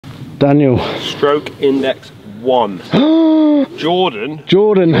Daniel. Stroke index 1.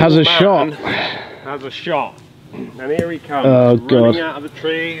 Jordan has a shot. Has a shot. And here he comes. Oh, running God. out of the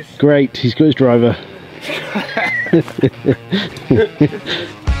trees. Great, he's got his driver.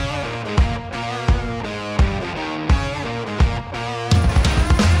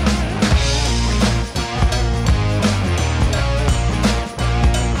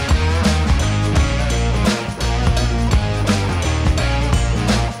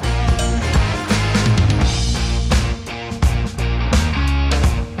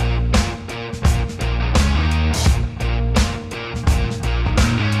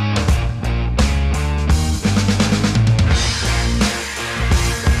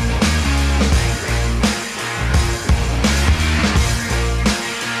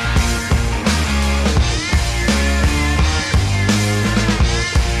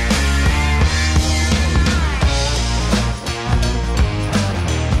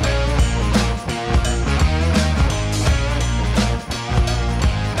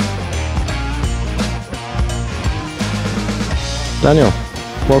 Daniel,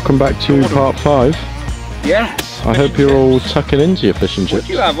 welcome back to part 5. Yes. I hope you're all tucking into your fish and chips. What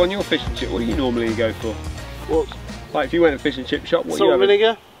do you have on your fish and chip? What do you normally go for? What? Like if you went to fish and chip shop, what are you having?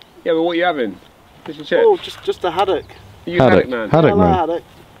 Vinegar? Yeah, but what are you having? Fish and chips? Oh, just a haddock. Are you haddock man? Haddock man. Haddock.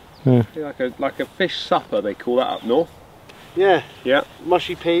 Yeah. Like a fish supper, they call that up north. Yeah. Yeah.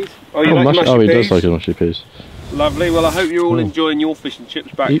 Mushy peas. Oh, you like mushy he peas? does like mushy peas. Lovely. Well, I hope you're all enjoying your fish and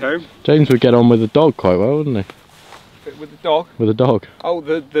chips back home. James would get on with the dog quite well, wouldn't he? With the dog? With the dog. Oh,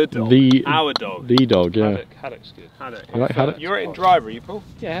 the dog. Our dog. The dog, yeah. Haddock's good. Haddock. You like haddock? You're in driver, are you, Paul?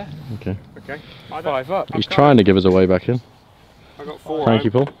 Yeah. Okay. Okay. 5 up. He's trying to give us a way back in. I got 4 Thank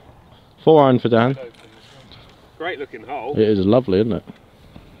you, Paul. 4 iron for Dan. Great looking hole. It is lovely, isn't it?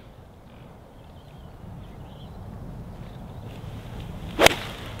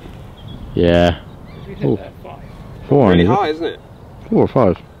 Yeah. Ooh. 4 iron, Really is high, it? isn't it? 4 or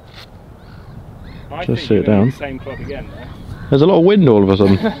 5. Just sit it down. The same club again, though. There's a lot of wind all of a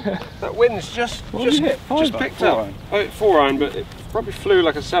sudden. That wind's just picked up. 4 iron, but it probably flew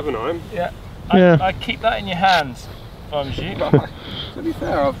like a 7 iron. Yeah. Yeah. I'd keep that in your hands if I was you. To be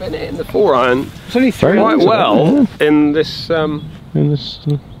fair, I've been hitting the 4 iron It's only 3 quite irons, well in this In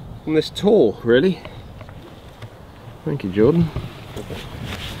this tour, really. Thank you, Jordan.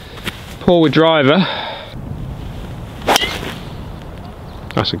 Paul with driver.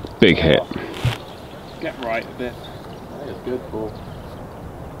 That's a big hit. Get right a bit. That is good, Paul.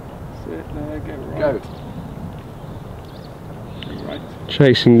 Sit there, get right. Go. Get right.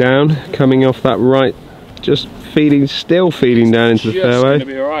 Chasing down, coming off that right, just still feeding down into the It's going to fairway.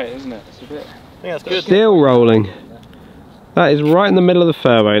 be alright, isn't it? It's a bit. Yeah, that's good. Still rolling. That is right in the middle of the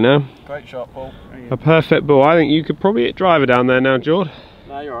fairway now. Great shot, Paul. A perfect ball. I think you could probably hit driver down there now, Jord.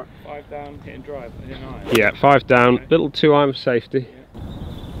 No, you're right. 5 down, hitting drive, hitting iron. Yeah, 5 down, little 2 iron for safety.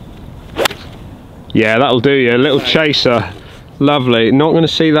 Yeah, that'll do you. A little chaser. Lovely. Not going to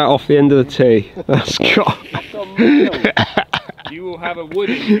see that off the end of the tee. That's got. You will have a wood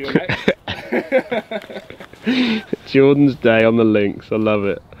in your next. Jordan's day on the links. I love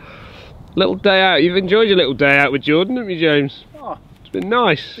it. Little day out. You've enjoyed your little day out with Jordan, haven't you, James? Oh, It's been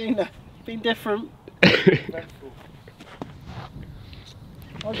nice. been different. I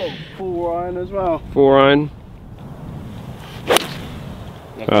got 4 iron as well. 4 iron.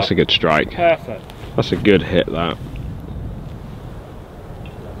 That's a good strike. Perfect. That's a good hit, that.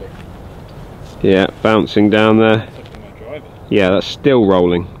 Yeah, bouncing down there. Yeah, that's still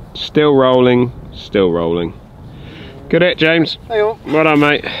rolling. Still rolling. Still rolling. Good hit, James. Hey, all. Well done,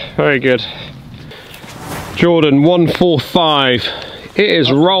 mate. Very good. Jordan, 145. It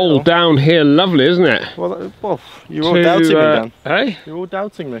is rolled down here, lovely, isn't it? Well, you're all doubting me, Dan. Hey? You're all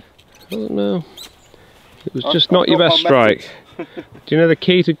doubting me. I don't know. It was just not your best strike. Do you know the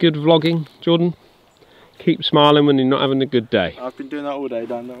key to good vlogging, Jordan? Keep smiling when you're not having a good day. I've been doing that all day,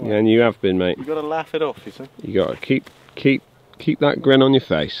 Dan. Don't worry. Yeah, and you have been, mate. You've got to laugh it off, you see. You got to keep that grin on your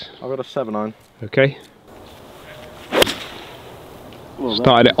face. I've got a 7 iron. Okay. Well,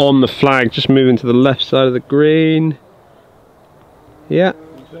 Started it on the flag, just moving to the left side of the green. Yeah.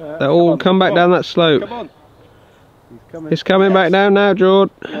 They all come back down that slope. Come on. It's coming back down now,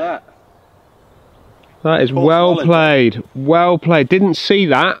 Jord. Look at that. That is Paul's well knowledge. played. Well played. Didn't see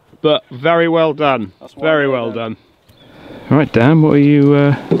that, but very well done. Very well done. Right, Dan, what are you I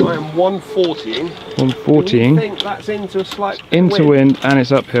am 140ing. 140ing? I think that's into a slight Into wind and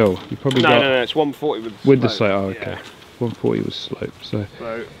it's uphill. You probably got No, it's 140 with the slope. Oh, Yeah. okay. 140 was slope, so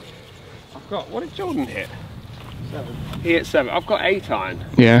So I've got, what did Jordan hit? 7. He hit 7. I've got 8 iron.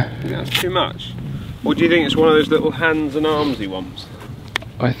 yeah. I think that's too much. Or do you think it's one of those little hands and armsy ones?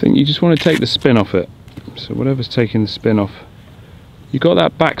 I think you just want to take the spin off it. So whatever's taking the spin off. You've got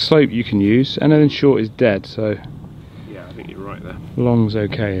that back slope you can use. Anything short is dead, so Yeah, I think you're right there. long's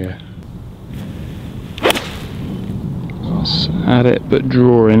okay here. Let's add it, but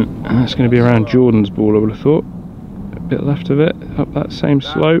draw in. And that's going to be around Jordan's ball, I would have thought. A bit left of it, up that same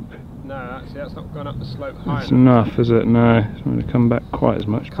slope. No, actually that's not gone up the slope high That's enough, is it? No, it's not going to come back quite as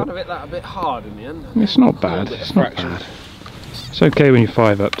much. Kind But of hit that a bit hard in the end. it's not bad. It's not bad. It's okay when you're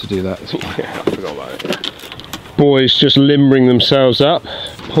 5 up to do that. Yeah, I forgot about it. Boys just limbering themselves up.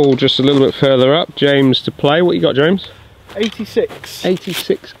 Paul just a little bit further up. James to play. What you got, James? 86.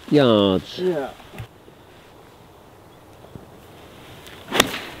 86 yards. Yeah.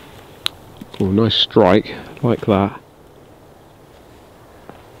 Oh, nice strike. Like that.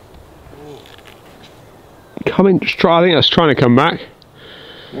 Coming, just try. I think that's trying to come back.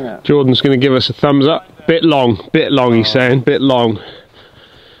 Yeah. Jordan's going to give us a thumbs up. Bit long, he's saying. Bit long.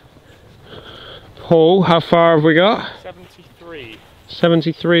 Paul, how far have we got? 73.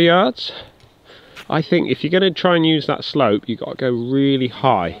 73 yards. I think if you're going to try and use that slope, you've got to go really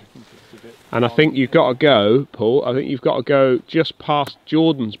high. And I think you've got to go, Paul, I think you've got to go just past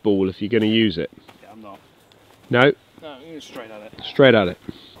Jordan's ball if you're going to use it. Yeah, I'm not. No? No, I'm going straight at it. Straight at it.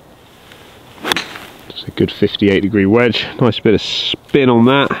 Just a good 58-degree wedge. Nice bit of spin on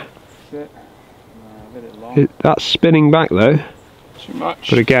that. That's it. A bit long. That's spinning back though. Too much.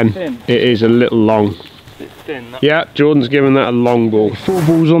 But again, Thin. it is a little long. Bit thin. That Yeah, Jordan's given that a long ball. 4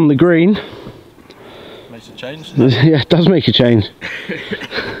 balls on the green. Makes a change. Yeah, it does make a change.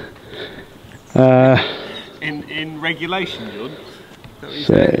 In regulation, Jordan?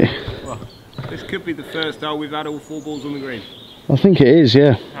 So, This could be the first hole we've had all 4 balls on the green. I think it is,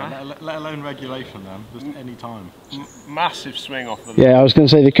 yeah. Let alone regulation, then. Just any time. Massive swing off the Yeah, I was going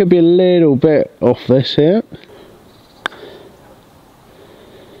to say there could be a little bit off this here.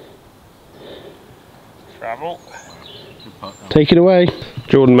 travel. Take it away.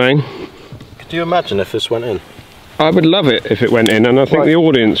 Jordan Mayne. Could you imagine if this went in? I would love it if it went in, and I think the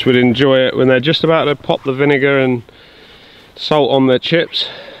audience would enjoy it when they're just about to pop the vinegar and salt on their chips.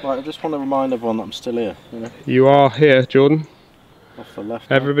 Right, I just want to remind everyone that I'm still here. You know, You are here, Jordan. off the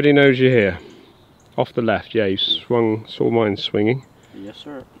left. Everybody knows you're here. Off the left, yeah, you saw mine swinging. Yes,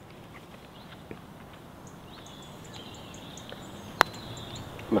 sir.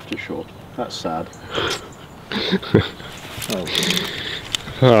 Left it short. That's sad.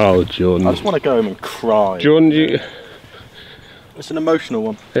 Oh, Jordan. I just want to go home and cry. Jordan, It's an emotional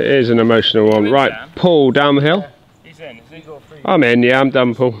one. it is an emotional one. in, Right, Sam? Paul, down the hill. He's in. Is he got free? I'm in, yeah, I'm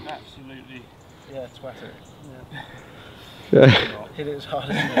done, Paul. Absolutely. Yeah, twat it. Yeah. Hit it as hard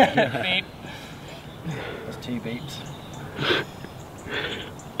as you can. Beep. That's 2 beeps.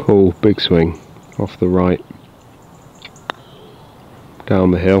 Paul, big swing. Off the right.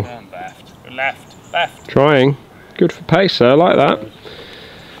 Down the hill. And left. Left. Trying. Good for pace, I like that.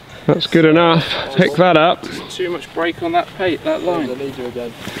 That's good enough. Pick that up. Too much break on that line. I need you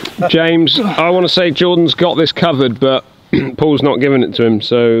again. James, I want to say Jordan's got this covered, but Paul's not giving it to him,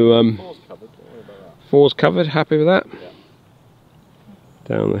 so 4's covered, don't worry about that. 4's covered. Happy with that? Yeah.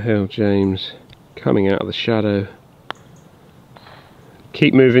 Down the hill, James. Coming out of the shadow.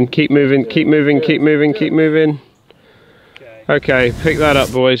 Keep moving, keep moving, keep moving, keep moving, keep moving. Okay, pick that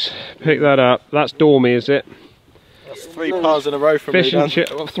up, boys. Pick that up. That's Dormy, is it? That's 3 pars in a row from Fish me, and chip.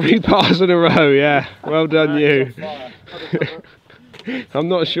 3 pars in a row, yeah. Well done, you. I'm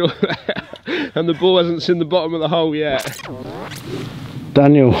not sure. And the ball hasn't seen the bottom of the hole yet.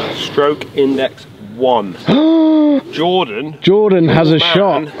 Daniel. Stroke index 1. Jordan. Jordan has a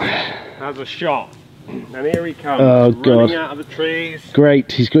shot. Has a shot. And here he comes. Oh, running God. out of the trees.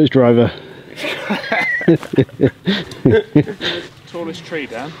 Great, he's got his driver. Tallest tree,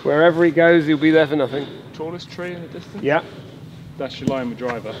 Dan. Wherever he goes, he'll be there for nothing. Tallest tree in the distance. Yeah. That's your line with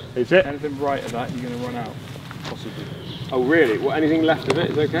driver. Is it? Anything right of that, you're going to run out. Possibly. Oh, really? What? Anything left of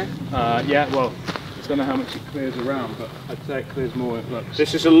it is okay? Yeah. Well, I don't know how much it clears around, but I'd say it clears more. It looks.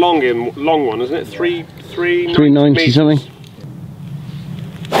 This is a long one, isn't it? 390 something.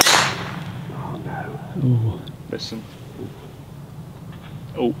 Listen.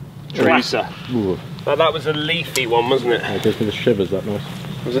 Oh, Teresa. That was a leafy one, wasn't it? It gives me the shivers, that noise.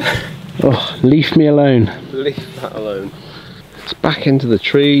 Was it? Oh, leave me alone. Leave that alone. It's back into the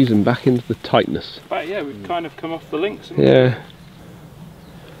trees and back into the tightness. But yeah, we've kind of come off the links. Yeah.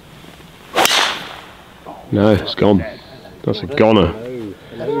 No, it's gone. That's a goner.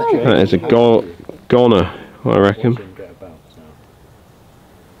 That is a goner, I reckon.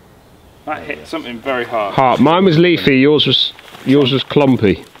 That hit something very hard. Mine was leafy. Yours was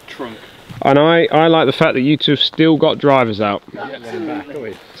clumpy. Trunk. And I like the fact that you two have still got drivers out. Yeah, back, are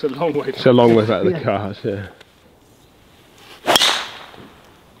we? It's a long way. It's a long way back to the cars, yeah.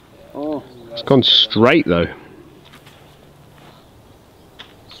 Oh, It's gone straight though.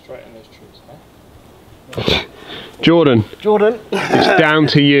 Straight in those trees, huh? Jordan, Jordan. it's down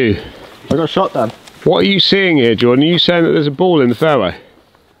to you. I got a shot down. What are you seeing here, Jordan? Are you saying that there's a ball in the fairway?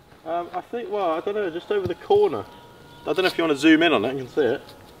 I think, well, I don't know, just over the corner. I don't know if you want to zoom in on it, you can see it.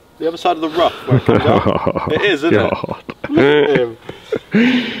 The other side of the rough where it comes out. It is, isn't it? Look at him.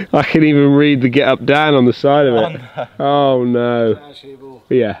 I can even read the get up down on the side of it. Oh no.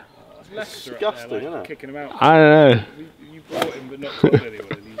 Yeah. It's disgusting, isn't it? Kicking him out. I don't know. You brought him, but not told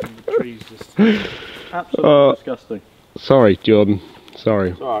anyone. He's in the trees just. Absolutely disgusting. Sorry, Jordan.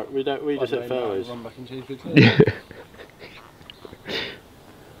 Sorry. It's alright, we just hit fairways. Run back and change the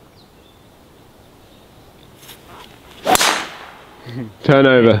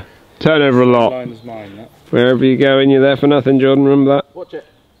Turnover. Turnover a lot. Line is mine, that. Wherever you go, you're there for nothing, Jordan. Remember that? Watch it.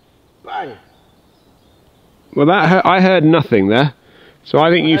 Bang. Well, I heard nothing there. So I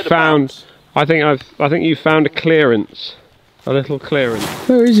think you found. I think you found a clearance. A little clearance.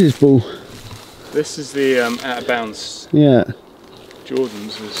 Where is his ball? This is the out of bounds. Yeah.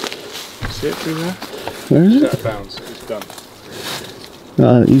 Jordan's is. See it through there? Where is It's it? out of bounds. It's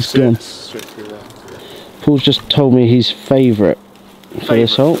done. He's See gone. it? Straight through there. Paul's just told me his favourite for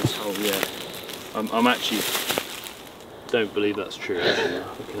this hole. Oh yeah, I'm actually don't believe that's true.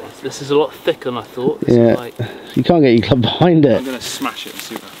 This is a lot thicker than I thought. This Yeah. is like, You can't get your club behind I'm it. going to smash it and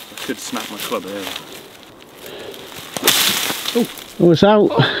see if I could snap my club here. Oh, it's out.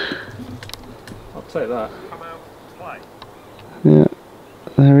 I'll take that. Yeah.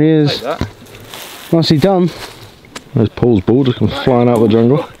 There he Take is. that. Nicely done. There's Paul's ball just comes flying out of the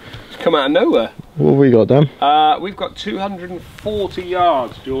jungle. It's come out of nowhere. What have we got, Dan? We've got 240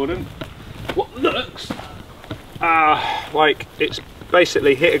 yards, Jordan. What looks like it's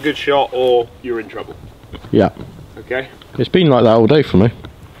basically hit a good shot or you're in trouble. Yeah. Okay. It's been like that all day for me.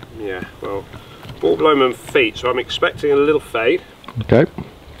 Yeah. Well, ball below my feet, so I'm expecting a little fade. Okay.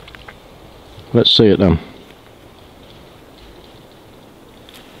 Let's see it then.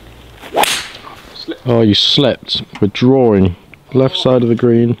 Oh, you slipped. We're drawing. Left side of the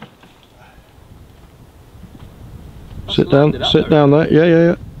green. Sit down there.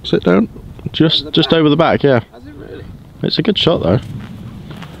 Yeah. Sit down. Just over the back, yeah. Has it really? It's a good shot though.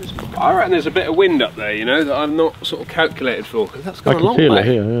 I reckon there's a bit of wind up there, you know, that I've not sort of calculated for, because that's I gone a can long feel way. it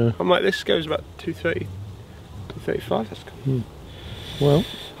here, yeah. I'm like, this goes about 230, 235. That's good. Well,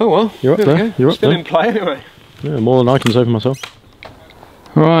 Oh well, you're up there we there. go. You're up Still there. in play anyway. Yeah, more than I can say for myself.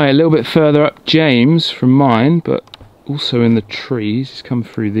 Right, a little bit further up James from mine, but also in the trees. He's come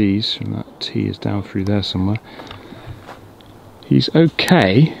through these, and that tee is down through there somewhere. He's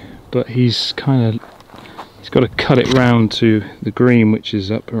okay, but he's got to cut it round to the green, which is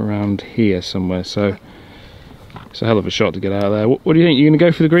up around here somewhere, so it's a hell of a shot to get out of there. What do you think? You going to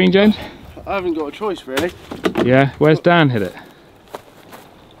go for the green, James? I haven't got a choice really. Yeah? Where's Dan hit it?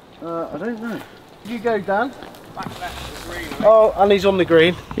 I don't know. You go, Dan. Oh, and he's on the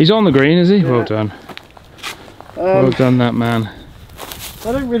green. He's on the green, is he? Yeah. Well done. Well done, that man.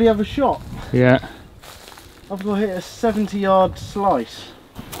 I don't really have a shot. Yeah. I've got to hit a 70-yard slice.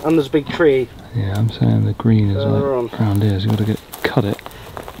 And there's a big tree. Yeah, I'm saying the green is Further like around here, so you've got to cut it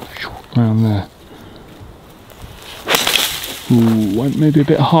around there. Ooh, went maybe a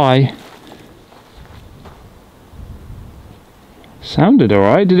bit high. Sounded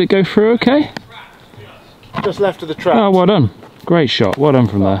alright. Did it go through okay? Just left of the trap. Oh, well done. Great shot. Well done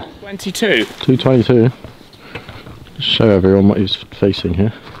from there. 22. 222. Just show everyone what he's facing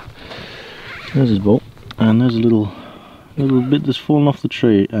here. There's his ball, and there's a little bit that's fallen off the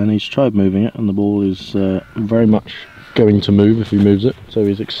tree, and he's tried moving it, and the ball is very much going to move if he moves it. So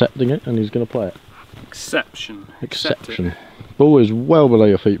he's accepting it, and he's going to play it. Exception. Accept it. Exception. Ball is well below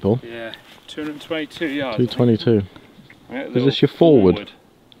your feet, Paul. Yeah. 222 yards. 222. Yeah, Is this your forward?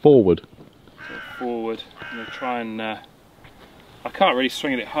 Forward. Forward. I'm going to try and... I can't really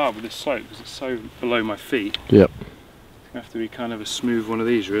swing it hard with this slope because it's so below my feet. Yep. I have to be kind of a smooth one of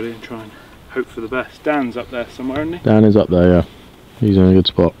these really and try and hope for the best. Dan's up there somewhere, isn't he? Dan is up there, yeah. He's in a good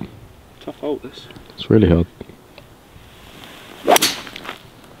spot. Tough hole this. It's really hard.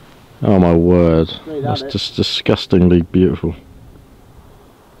 Oh my word. That's just disgustingly beautiful.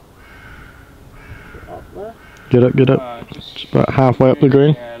 Get up, get up. It's about halfway up the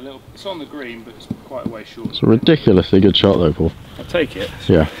green. Yeah, a little. It's on the green, but it's quite a way short. It's a ridiculously good shot though, Paul. I'll take it.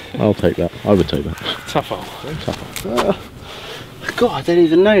 Yeah, I'll take that. I would take that. Tough hole. God, I don't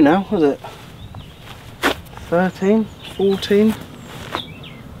even know now, was it? 13? 14?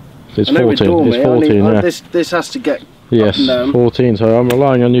 It's I know with 14. It's Dormy, 14, yeah. This has to get Yes, up and down. 14, so I'm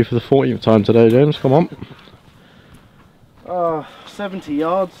relying on you for the 14th time today, James. Come on. 70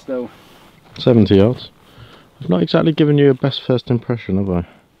 yards still. 70 yards. I've not exactly given you a best first impression, have I?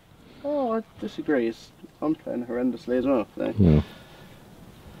 Oh, I disagree. I'm playing horrendously as well today. No.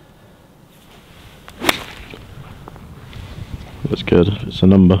 That's good. It's a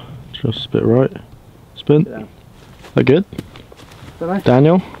number. Just a bit right. Spin. Yeah. That good? Dunno.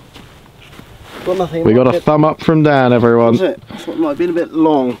 Daniel? Got nothing. We got a thumb up from Dan, everyone. Was it? That's what might have been a bit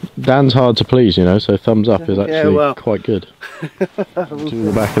long. Dan's hard to please, you know, so thumbs up is actually quite good. To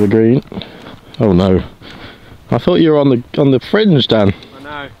the back of the green. Oh no. I thought you were on the fringe, Dan. I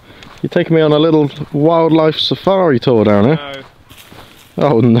know. You're taking me on a little wildlife safari tour down here. No.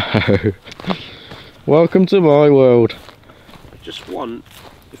 Oh no. Welcome to my world. I just want,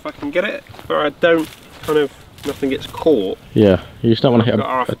 if I can get it where I don't kind of, nothing gets caught. Yeah, you just don't want to hit a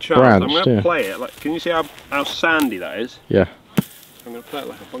branch, I'm going to play it, like, can you see how sandy that is? Yeah. I'm going to play it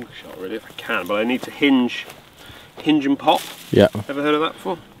like a bunker shot really if I can, but I need to hinge and pop. Yeah. Ever heard of that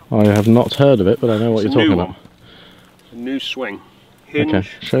before? I have not heard of it, but I know what you're talking about. A new swing. Hinge.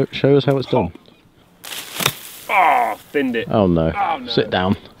 Okay, show us how it's done. Oh, thinned it. Oh no. Oh, no. Sit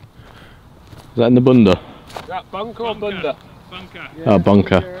down. Is that in the bunda? Is that bunker or bunda? Bunker. Oh,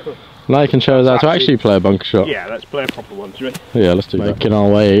 bunker. Now you can show us how to actually play a bunker shot. Yeah, let's play a proper one, shall Yeah, let's do that. Making our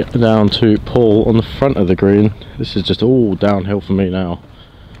way down to Paul on the front of the green. This is just all downhill for me now.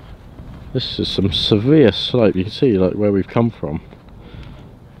 This is some severe slope. You can see like where we've come from.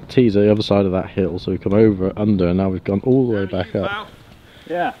 The tee's the other side of that hill, so we've come over, under, and now we've gone all the way back up.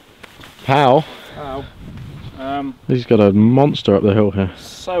 Yeah. How? How? He's got a monster up the hill here.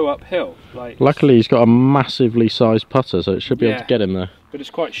 So uphill. Like. Luckily he's got a massively sized putter, so it should be able to get him there. But it's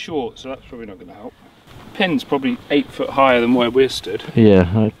quite short, so that's probably not going to help. Pin's probably 8 foot higher than where we're stood.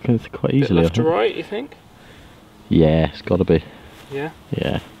 Yeah, it's quite easily. Left to right, you think? Yeah, it's got to be. Yeah?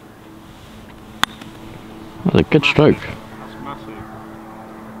 Yeah. That's a good stroke. That's massive.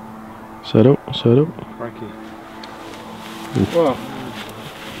 Settle. Crikey. Well.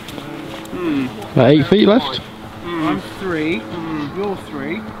 About 8 feet left? I'm 3. You're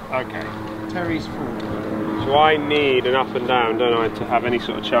 3. Okay. Terry's 4. So I need an up and down, don't I, to have any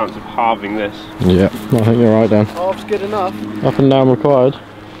sort of chance of halving this? Yeah, I think you're right, Dan. Half's good enough. Up and down required.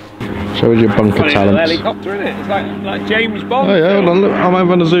 Show us your bunker Funny talents. little helicopter, isn't it? It's like James Bond. Oh yeah, hold on, look, I'm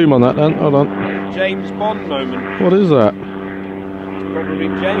having a zoom on that, Dan. Hold on. James Bond moment. What is that? Probably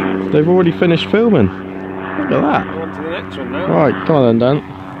James. They've already finished filming. Look at that. On to the next one now. Right, come on then,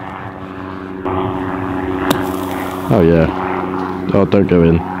 Dan. Oh yeah. Oh, don't go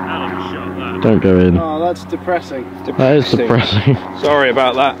in. Shot that. Don't go in. Oh, that's depressing. That is depressing. Sorry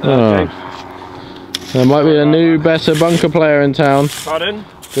about that. Oh. There might be a new, better bunker player in town, Pardon?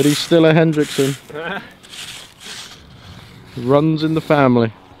 but he's still a Hendriksen. Runs in the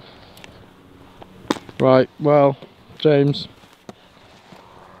family. Right, well, James,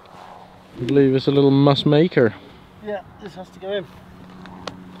 I believe it's a little must maker. Yeah, this has to go in.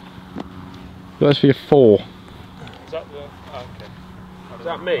 That's for your 4. Is that the... Oh, okay. Is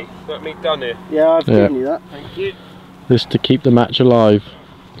that me? Is that me done here? Yeah, I've given you that. Thank you. This to keep the match alive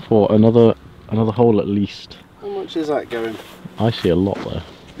for another hole at least. How much is that going? I see a lot there.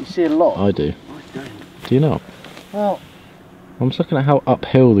 You see a lot? I do. I don't. Do you not? Well, I'm just looking at how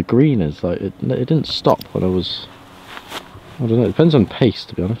uphill the green is. Like it didn't stop when I was. I don't know. It depends on pace,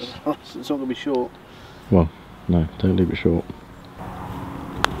 to be honest. it's not going to be short. Well, no, don't leave it short.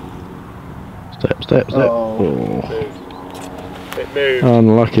 Step. Oh. It moved.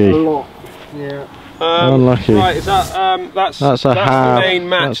 Unlucky. A lot. Yeah. Unlucky. Right, is that that's a half. the main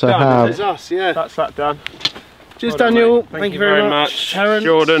match That's a done. half. It's us, yeah. That's that done. Cheers, Well done, Daniel. mate. Thank you very much. Terence,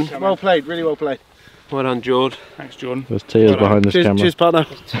 Jordan. well played, really well played. Well done, Jord. Thanks, Jordan. There's tears behind this camera. Cheers, partner.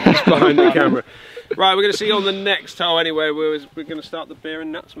 Behind the camera. Right, we're going to see you on the next hole anyway. We're going to start the beer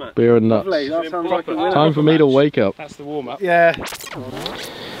and nuts match. Beer and nuts. Lovely, that sounds like a winner. Time for me to wake up. That's the warm up. Yeah.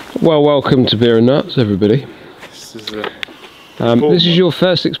 Well, welcome to Beer and Nuts, everybody. This is your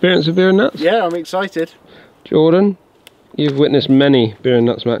first experience of Beer and Nuts? Yeah, I'm excited. Jordan, you've witnessed many Beer and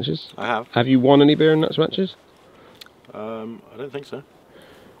Nuts matches. I have. Have you won any Beer and Nuts matches? I don't think so.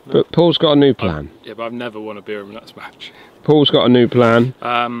 No. But Paul's got a new plan. Yeah, but I've never won a beer and nuts match. Paul's got a new plan,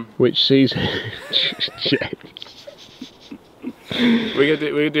 which sees... We're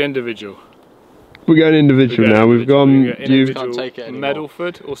gonna do individual. We're going individual now. We've gone... You've Can't take it anymore.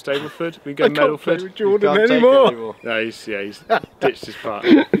 Medalford or Stableford. We go Medalford. Jordan anymore. No, he's ditched his part.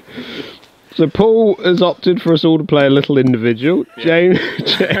 So Paul has opted for us all to play a little individual. Yeah. James...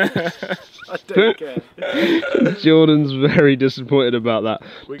 I don't care. Jordan's very disappointed about that.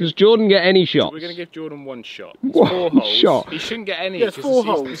 Does Jordan get any shots? We're going to give Jordan one shot. One 4 holes. shot? He shouldn't get any. Yeah, 4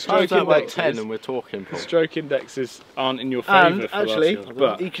 holes. The stroke indexes, 10 and we're talking. the stroke indexes aren't in your favour. And actually,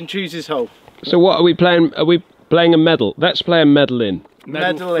 but he can choose his hole. So what are we playing? Are we playing a medal? Let's play a medal in.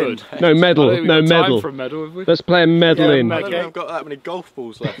 Medal in. No medal. No medal. For a medal, have we? Let's play a medal in. I don't think I've got that many golf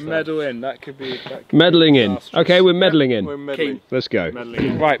balls left. Medal in. That could be. Meddling in. Okay, we're meddling in. We're meddling. Let's go. Meddling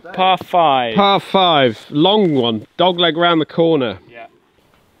in. Right, par 5. Par 5, long one, dog leg round the corner. Yeah.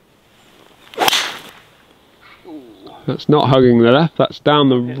 That's not hugging the left, that's down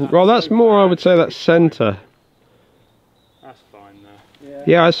the... Well, that's more, I would say, that's centre. That's fine there.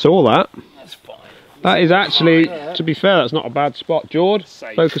 Yeah, I saw that. That's fine. That is actually, to be fair, that's not a bad spot. George,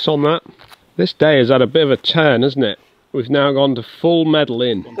 focus on that. This day has had a bit of a turn, hasn't it? We've now gone to full medal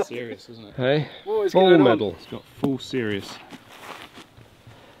in. Gone serious, isn't it? Hey, full medal. It's got full serious.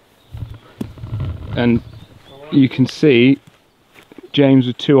 And you can see James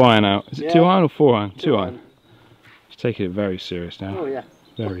with 2 iron out. Is it 2 iron or 4 iron? 2 iron. He's taking it very serious now. Oh yeah.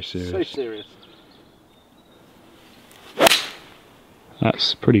 Very serious. So serious.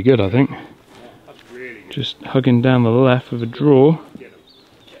 That's pretty good, I think. That's really good. Just hugging down the left with a draw.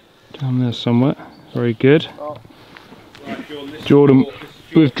 Down there somewhere. Very good. Jordan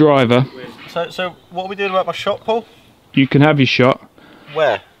with driver. So what are we doing about my shot, Paul? You can have your shot.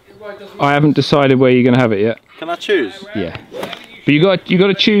 Where? I haven't decided where you're going to have it yet. Can I choose? Yeah. But you got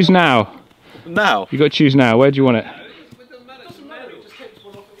to choose now. Now? You got to choose now. Where do you want it?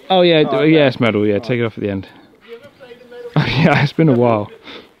 Oh yeah, yeah, it's medal. Yeah, take it off at the end. Oh, yeah, it's been a while.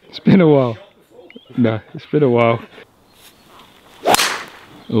 It's been a while. No, it's been a while.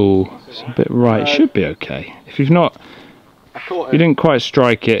 Oh, it's a bit right. It should be okay. If you've not, if you didn't quite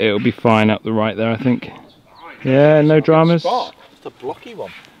strike it, it'll be fine up the right there, I think. Yeah, no dramas. It's a blocky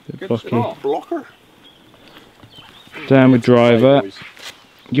one. Bit blocky. Blocker. Dan with driver.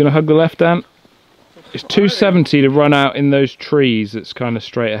 You gonna hug the left, Dan? It's 270 to run out in those trees. That's kind of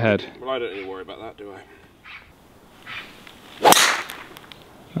straight ahead. Well, I don't need to worry about that, do I?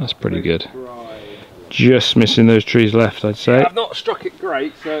 That's pretty good. Just missing those trees left, I'd say. I've not struck it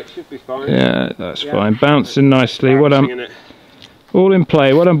great, so it should be fine. Yeah, that's fine. Bouncing nicely. Well Bouncing in done. it. All in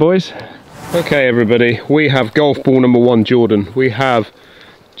play. Well done, boys. Okay, everybody, we have golf ball number 1, Jordan. We have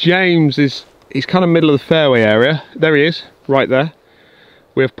James, he's kind of middle of the fairway area. There he is, right there.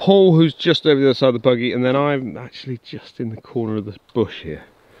 We have Paul, who's just over the other side of the buggy, and then I'm actually just in the corner of the bush here,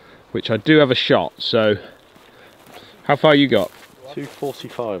 which I do have a shot. So, how far you got?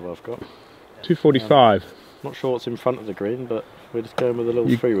 245 I've got. 245. Not sure what's in front of the green, but we're just going with a little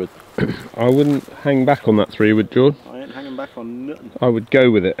 3-wood. I wouldn't hang back on that 3-wood, Jordan. I ain't hanging back on nothing. I would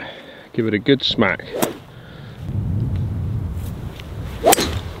go with it. Give it a good smack.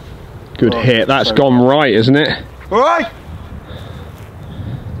 Good hit. That's gone right, isn't it? Alright!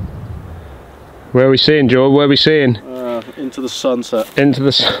 Where are we seeing, Jordan? Where are we seeing? Into the sunset. Into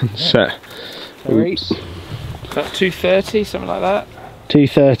the sunset. Oops. About 230, something like that.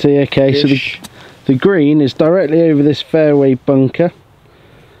 230. Okay, so the green is directly over this fairway bunker.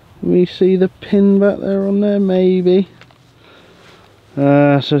 Can we see the pin back there on there? Maybe.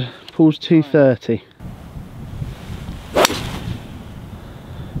 So Paul's 230.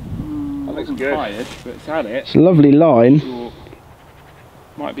 That looks good. Tired, but it's at it. It's a lovely line. Short.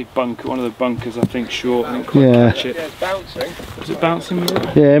 Might be bunker, one of the bunkers, I think, short. I didn't quite Yeah. catch it. Yeah, it's bouncing. Was it bouncing?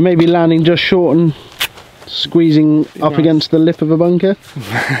 Yeah, maybe landing just short and squeezing up against the lip of a bunker.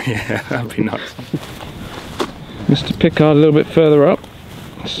 Yeah, that'd be nice. Mr. Pickard a little bit further up.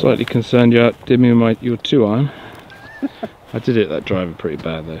 Slightly concerned you outdid me with your 2 iron. I did hit that driver pretty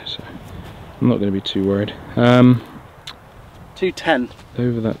bad though, so I'm not going to be too worried. 210.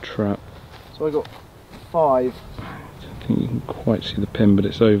 Over that trap. So I got 5. I think you can quite see the pin, but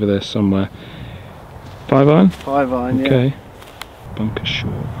it's over there somewhere. 5 iron? 5 iron, yeah. Okay. Bunker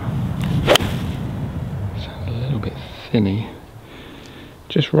short. It's a little bit thinny.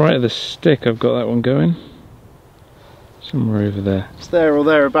 Just right at the stick I've got that one going. Somewhere over there. It's there or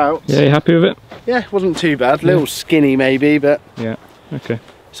thereabouts. Yeah, you happy with it? Yeah, it wasn't too bad. A little skinny maybe, but Yeah, okay.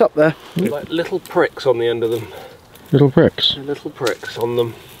 it's up there. Like little pricks on the end of them. Little bricks. Little pricks on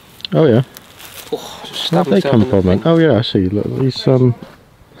them. Oh yeah. Oh, just Where'd stab they myself come in the from then? Oh yeah, I see. Look, these Yeah,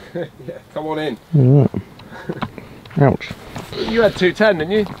 come on in. Alright. Ouch. You had 210,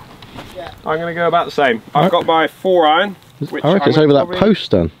 didn't you? Yeah. I'm going to go about the same. I've got my 4 iron. Which I reckon it's I'm over gonna that probably-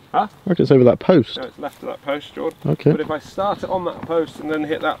 post then. Huh? I reckon it's over that post. No, it's left of that post, Jordan. Okay. But if I start it on that post and then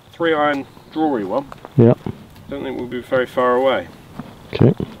hit that 3 iron drawery one, Yeah. I don't think we'll be very far away.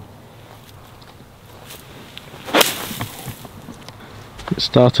 Okay. It's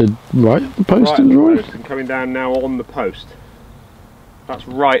Started right at the post Right and at the drawing. post and coming down now on the post. That's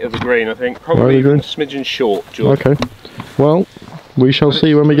right of the green, I think. Probably Right of the even a green? smidgen short, George. Okay. Well, we shall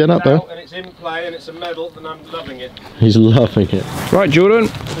see when we get up there. And it's in play and it's a medal and I'm loving it. He's loving it. Right, Jordan.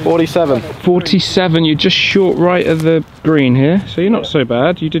 47. 47. You're just short right of the green here, so you're not so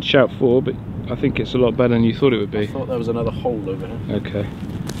bad. You did shout 4, but I think it's a lot better than you thought it would be. I thought there was another hole over here. Okay.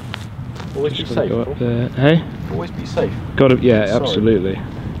 Always be Just safe. go up there. Hey. Always be safe. Got to. Yeah, Sorry. absolutely.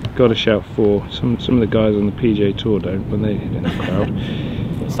 Got to shout 4. Some of the guys on the PJ Tour don't when they get in the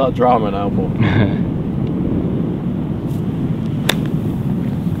crowd. Start drama now, Paul.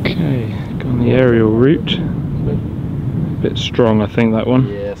 Okay, gone the aerial route. Bit strong, I think, that one.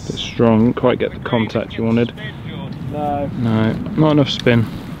 Yes. Bit strong. Didn't quite get the contact you wanted. No. No, not enough spin.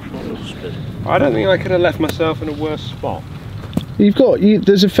 I don't think I could have left myself in a worse spot.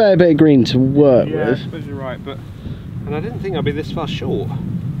 There's a fair bit of green to work Yeah, I with. suppose you're right, and I didn't think I'd be this far short.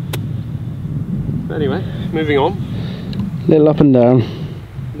 But anyway, moving on. Little up and down.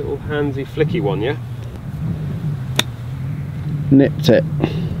 Little handsy flicky one, yeah? Nipped it.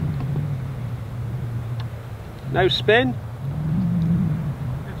 No spin?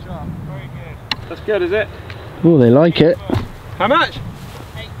 Good job, very good. That's good, is it? Oh, they like it. How much?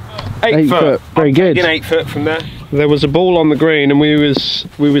 8 foot. Very good. Taking 8 foot from there. There was a ball on the green and we were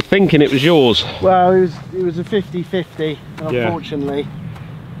thinking it was yours. Well, it was a 50-50, and Yeah. unfortunately,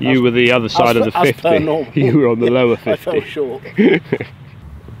 You were the other side of the as per 50. normal. You were on the lower I fell 50. short.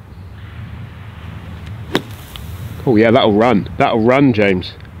 Oh yeah, that'll run. That'll run,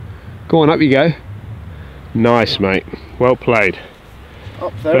 James. Go on, up you go. Nice, mate. Well played.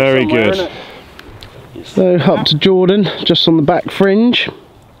 Up there Very somewhere, good. innit? So up to Jordan, just on the back fringe.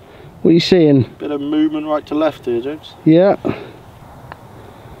 What are you seeing? Bit of movement right to left here, James. Yeah.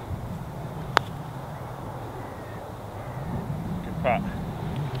 Good putt.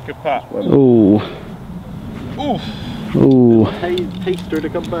 Good putt. Oh. Oof. Oh. Taster to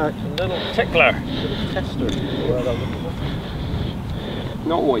come back. Little tickler. Tester.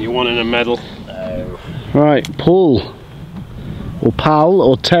 Not what you want in a medal. Right, Paul. Or Pal,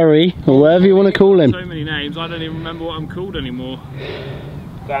 or Terry, or whatever you want to call him. So many names, I don't even remember what I'm called anymore.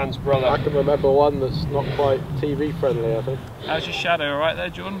 Dan's brother. I can remember one that's not quite TV friendly, I think. How's your shadow, alright there,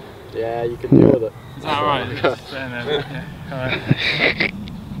 Jordan? Yeah, you can deal with it. Is that alright? Yeah, alright.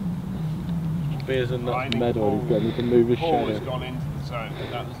 Beers and nuts medal, he's going to move his Paul has shadow. gone into the zone.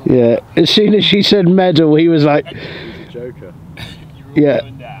 That was Yeah, as soon as she said medal, he was like, He's a joker. yeah.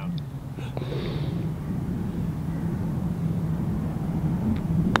 going down.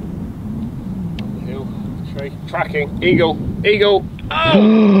 Hill. Tracking. Eagle. Eagle.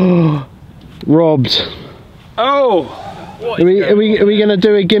 Oh! Robbed. Oh! Are we going to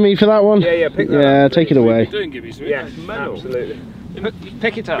do a gimme for that one? Yeah, pick that Yeah, up. take it away. Doing gibbies, Yeah, absolutely.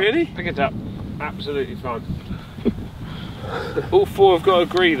 Pick it up. Really? Pick it up. Absolutely fine. All 4 have got to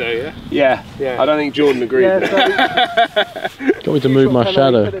agree though, yeah? Yeah, yeah. I don't think Jordan agreed. Got me to move my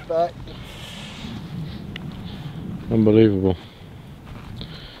shadow. Unbelievable.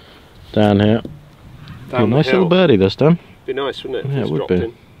 Down here. Down the Nice hill. little birdie this time. Be nice, wouldn't it? if Yeah, it it's would dropped be.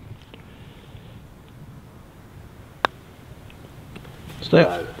 in. Stay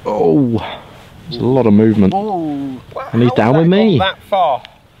up. Oh, there's a lot of movement. Wow, And he's how down has with that me. gone that far?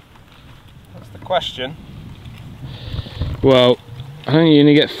 That's the question. Well, I don't think you're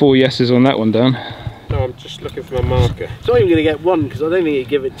going to get 4 yeses on that one, Dan. No, I'm just looking for my marker. It's not even going to get one because I don't think he'd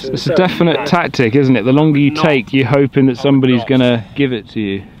give it to It's a definite tactic, isn't it? The longer you take, you're hoping that somebody's going to give it to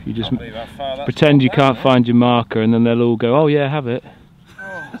you. You just pretend you can't find your marker and then they'll all go, oh yeah, have it.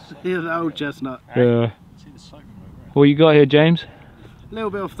 Here's the old chestnut. Yeah. What you got here, James? A little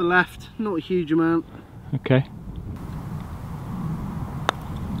bit off the left, not a huge amount. Okay.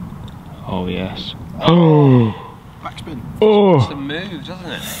 Oh yes. Oh. Backspin. Oh. It moves,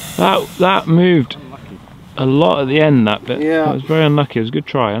 doesn't it? That moved a lot at the end. That bit. Yeah. That was very unlucky. It was a good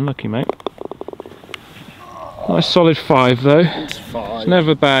try. Unlucky, mate. Nice solid 5 though. It's 5. It's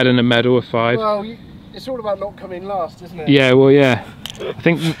never bad in a medal, a 5. Well, it's all about not coming last, isn't it? Yeah. Well, yeah. I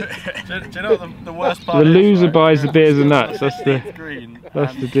think Do you know what the worst part the is? loser right? buys the beers and nuts. That's the Green.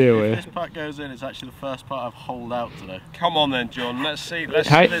 that's and the deal if here. this putt goes in, it's actually the first putt I've holed out today. Come on then, John. Let's see. Let's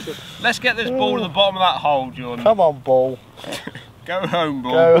Hey. let's get this ball to the bottom of that hole, Jordan. Come on, ball. Go home,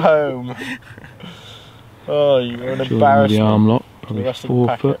 ball. Go home. Oh, you're an Jordan with the embarrassment. arm lock. The Probably rest of the 4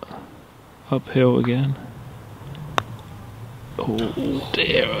 packet. foot. Uphill again. Oh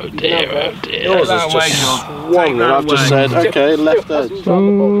dear, oh dear, oh dear. Yours that is away, just John. swung and I've just said, okay, left edge.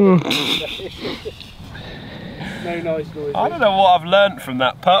 Oh. No nice noises. I don't know what I've learnt from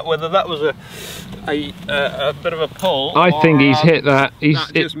that putt, whether that was a bit of a pull. I think he's hit that.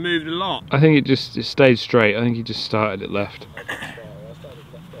 That just moved a lot. I think it stayed straight. I think he just started it left.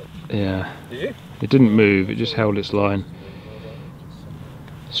 Yeah. Did you? It didn't move, it just held its line.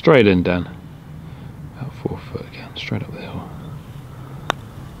 Straight in, Dan. About 4 foot again, straight up the hill.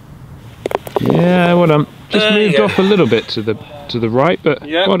 Yeah, well done. Just moved off a little bit to the right, but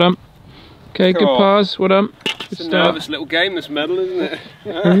well done. Okay, good pass, well done. Good It's a start. nervous little game, this medal, isn't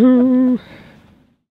it?